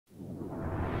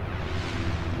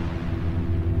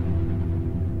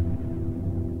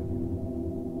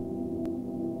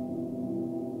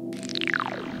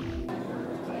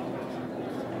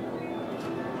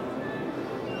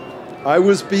I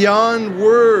was beyond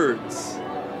words.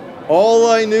 All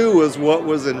I knew was what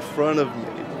was in front of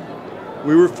me.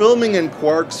 We were filming in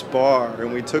Quark's bar,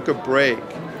 and we took a break,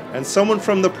 and someone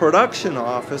from the production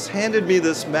office handed me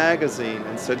this magazine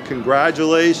and said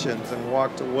congratulations and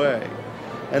walked away.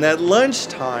 And at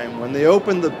lunchtime, when they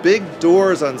opened the big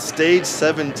doors on stage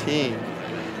 17,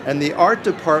 and the art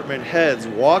department heads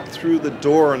walked through the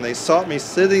door and they saw me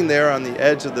sitting there on the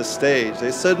edge of the stage, they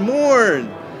said,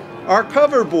 "Morn, our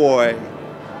cover boy."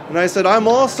 And I said, "I'm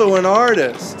also an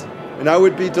artist, and I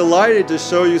would be delighted to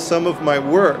show you some of my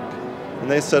work." And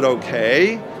they said,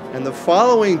 "Okay." And the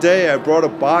following day, I brought a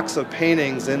box of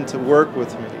paintings in to work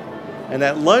with me. And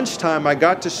at lunchtime, I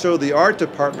got to show the art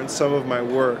department some of my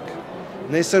work.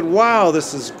 And they said, "Wow,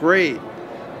 this is great.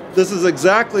 This is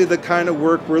exactly the kind of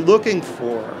work we're looking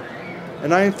for."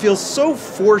 And I feel so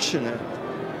fortunate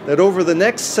that over the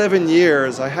next 7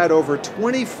 years, I had over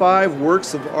 25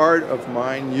 works of art of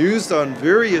mine used on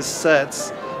various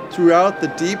sets throughout the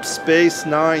Deep Space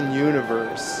Nine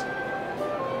universe.